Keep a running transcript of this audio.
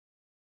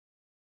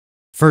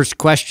First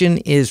question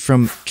is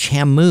from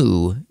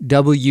Chamu,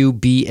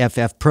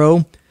 WBFF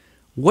Pro.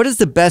 What is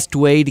the best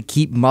way to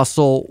keep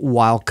muscle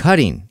while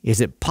cutting?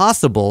 Is it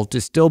possible to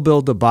still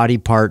build the body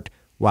part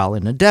while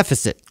in a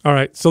deficit? All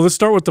right, so let's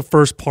start with the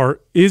first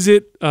part.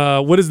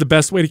 What is the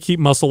best way to keep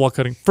muscle while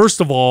cutting? First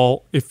of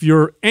all, if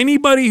you're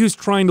anybody who's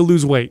trying to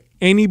lose weight,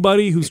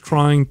 anybody who's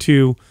trying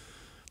to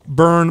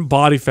burn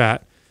body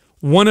fat,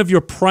 one of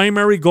your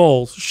primary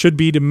goals should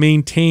be to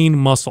maintain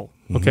muscle,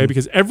 okay?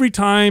 Because every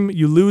time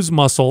you lose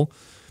muscle,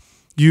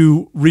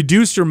 you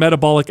reduce your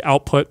metabolic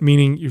output,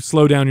 meaning you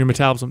slow down your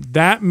metabolism.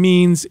 That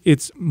means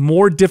it's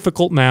more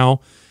difficult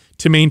now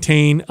to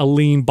maintain a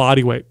lean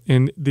body weight.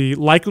 And the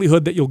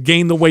likelihood that you'll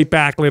gain the weight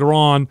back later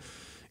on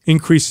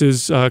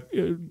increases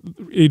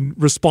in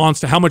response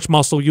to how much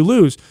muscle you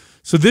lose.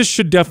 So this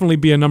should definitely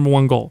be a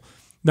 #1 goal.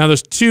 Now,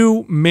 there's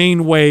two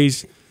main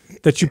ways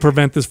that you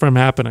prevent this from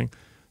happening.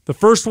 The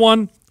first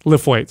one,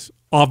 lift weights.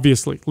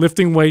 Obviously,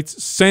 lifting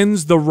weights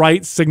sends the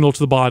right signal to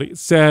the body. It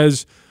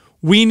says,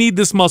 we need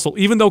this muscle.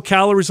 Even though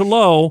calories are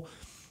low,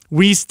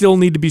 we still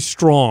need to be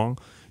strong.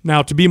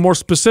 Now, to be more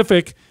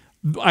specific,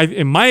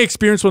 in my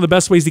experience, one of the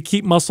best ways to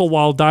keep muscle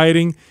while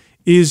dieting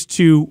is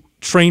to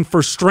train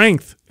for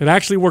strength. It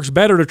actually works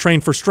better to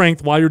train for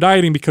strength while you're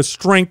dieting because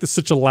strength is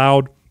such a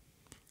loud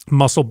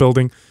muscle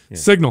building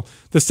signal.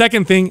 The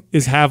second thing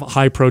is have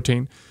high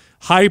protein.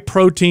 High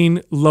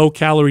protein, low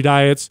calorie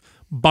diets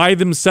by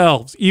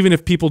themselves, even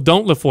if people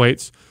don't lift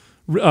weights,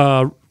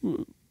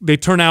 they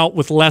turn out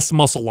with less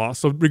muscle loss.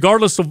 So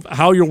regardless of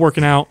how you're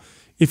working out,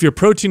 if your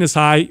protein is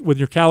high, when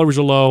your calories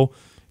are low,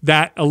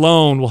 that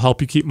alone will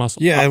help you keep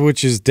muscle. Yeah,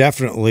 which is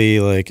definitely,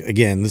 like,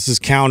 again, this is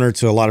counter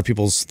to a lot of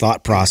people's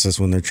thought process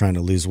when they're trying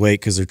to lose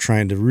weight, because they're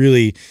trying to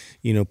really,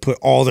 put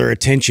all their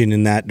attention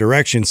in that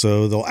direction.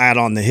 So they'll add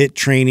on the HIIT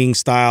training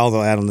style,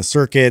 they'll add on the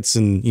circuits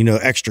and,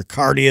 extra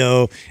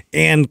cardio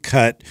and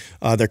cut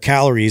their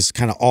calories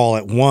kind of all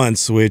at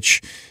once,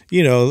 which,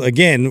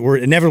 again, we're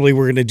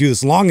going to do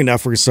this long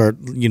enough, we're going to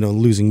start,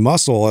 losing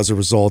muscle as a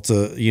result,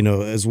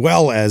 as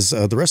well as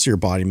the rest of your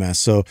body mass.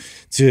 So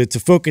to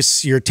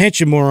focus your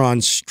attention more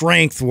on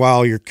strength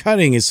while you're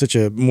cutting is such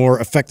a more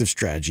effective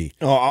strategy.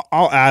 Oh,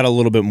 I'll add a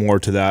little bit more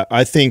to that.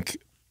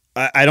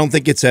 I don't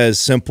think it's as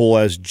simple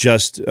as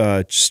just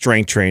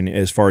strength training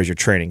as far as your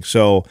training.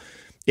 So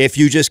if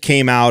you just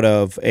came out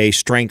of a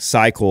strength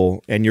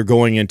cycle and you're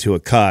going into a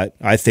cut,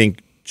 I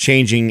think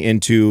changing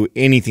into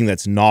anything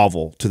that's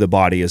novel to the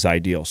body is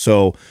ideal.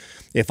 So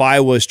if I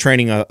was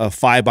training a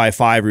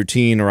 5x5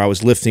 routine, or I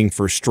was lifting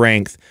for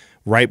strength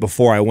right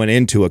before I went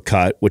into a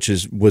cut, which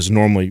was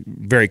normally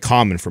very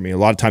common for me. A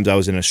lot of times I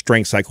was in a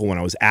strength cycle when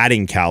I was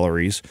adding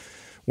calories.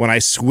 When I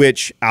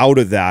switch out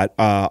of that,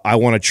 I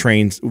want to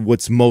train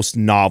what's most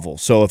novel.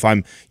 So if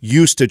I'm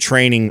used to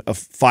training a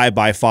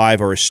 5x5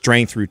 or a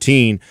strength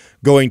routine,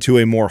 going to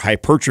a more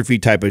hypertrophy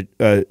type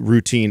of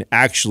routine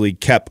actually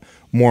kept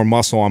more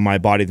muscle on my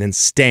body than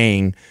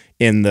staying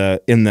in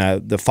the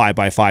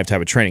 5x5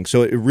 type of training.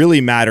 So it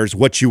really matters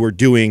what you were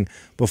doing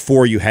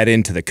before you head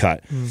into the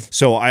cut.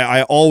 So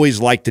I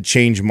always like to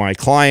change my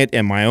client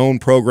and my own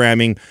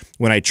programming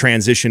when I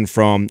transition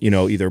from,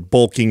 either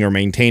bulking or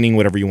maintaining,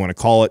 whatever you want to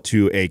call it,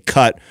 to a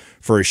cut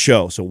for a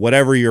show. So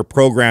whatever your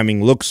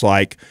programming looks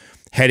like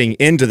heading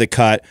into the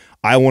cut,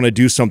 I want to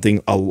do something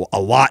a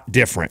lot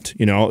different,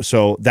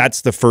 So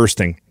that's the first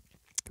thing.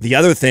 The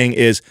other thing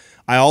is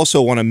I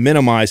also want to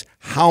minimize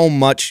how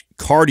much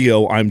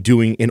cardio I'm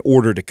doing in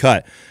order to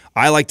cut.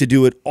 I like to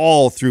do it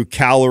all through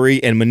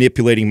calorie and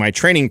manipulating my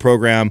training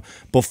program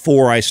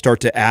before I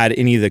start to add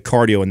any of the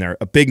cardio in there.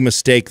 A big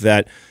mistake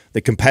that the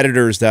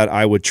competitors that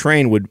I would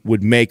train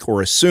would make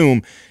or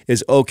assume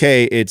is,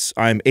 okay,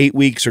 I'm 8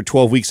 weeks or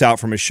 12 weeks out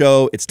from a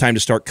show, it's time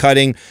to start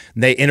cutting.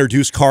 They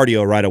introduce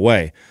cardio right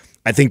away.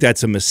 I think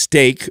that's a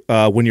mistake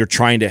when you're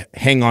trying to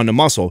hang on to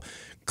muscle.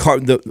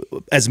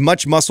 As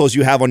much muscle as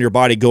you have on your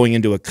body going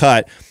into a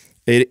cut,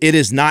 it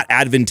is not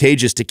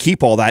advantageous to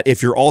keep all that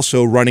if you're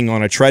also running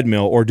on a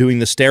treadmill or doing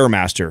the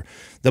Stairmaster.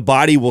 The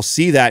body will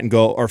see that and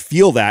go, or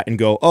feel that and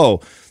go, oh,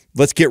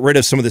 let's get rid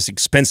of some of this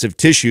expensive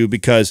tissue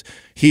because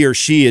he or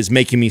she is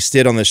making me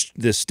sit on this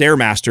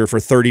Stairmaster for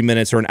 30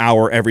 minutes or an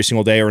hour every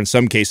single day, or in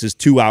some cases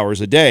 2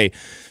 hours a day.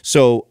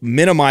 So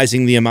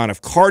minimizing the amount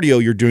of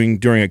cardio you're doing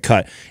during a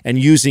cut and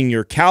using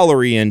your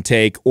calorie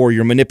intake or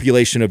your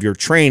manipulation of your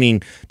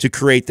training to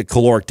create the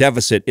caloric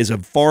deficit is a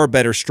far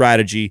better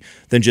strategy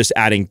than just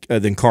adding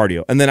than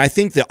cardio. And then I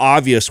think the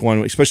obvious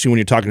one, especially when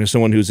you're talking to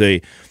someone who's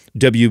a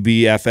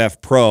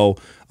WBFF pro,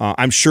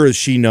 I'm sure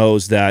she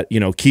knows that,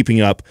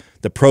 keeping up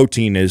the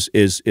protein is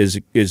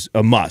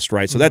a must,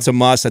 right? So that's a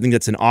must. I think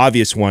that's an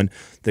obvious one.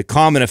 The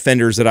common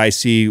offenders that I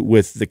see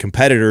with the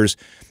competitors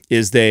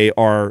is they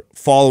are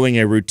following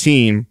a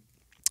routine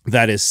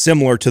that is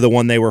similar to the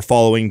one they were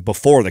following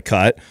before the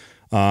cut.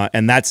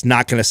 And that's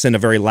not going to send a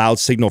very loud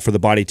signal for the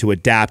body to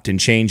adapt and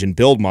change and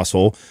build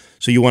muscle.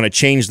 So you want to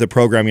change the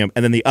programming.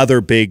 And then the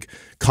other big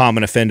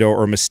common offender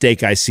or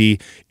mistake I see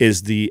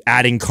is the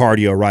adding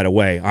cardio right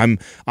away.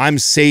 I'm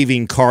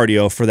saving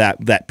cardio for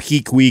that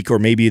peak week or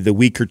maybe the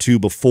week or two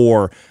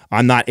before.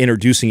 I'm not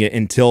introducing it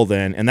until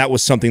then. And that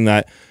was something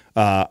that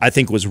I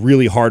think was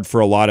really hard for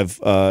a lot of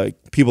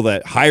people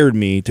that hired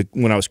me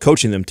when I was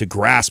coaching them to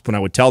grasp when I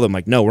would tell them,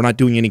 like, no, we're not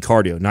doing any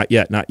cardio. Not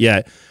yet, not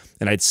yet.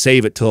 And I'd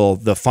save it till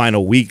the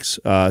final weeks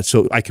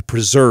so I could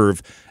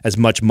preserve as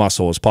much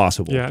muscle as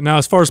possible. Yeah. Now,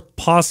 as far as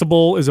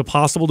possible, is it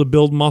possible to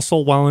build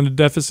muscle while in a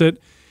deficit?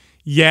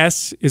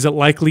 Yes. Is it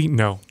likely?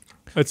 No.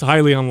 It's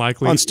highly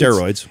unlikely. On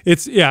steroids.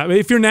 It's yeah.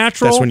 If you're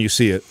natural, that's when you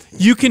see it.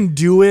 You can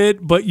do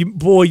it, but you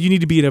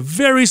need to be at a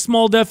very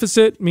small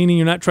deficit, meaning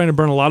you're not trying to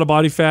burn a lot of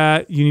body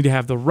fat. You need to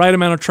have the right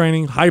amount of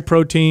training, high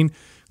protein,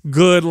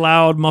 good,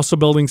 loud muscle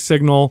building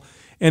signal.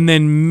 And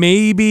then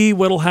maybe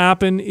what'll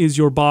happen is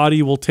your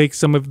body will take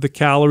some of the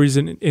calories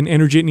and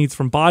energy it needs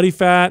from body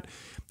fat,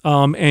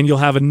 and you'll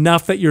have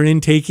enough that you're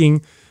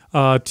intaking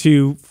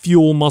to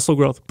fuel muscle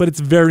growth. But it's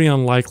very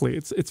unlikely.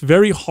 It's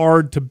very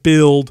hard to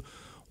build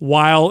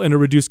while in a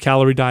reduced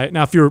calorie diet.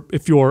 Now,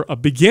 if you're a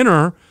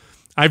beginner,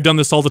 I've done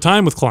this all the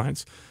time with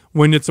clients.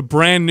 When it's a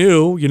brand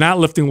new, you're not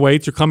lifting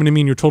weights, you're coming to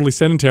me and you're totally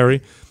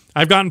sedentary.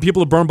 I've gotten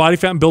people to burn body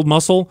fat and build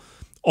muscle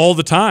all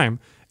the time.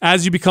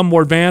 As you become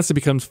more advanced, it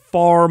becomes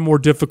far more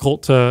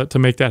difficult to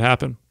make that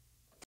happen.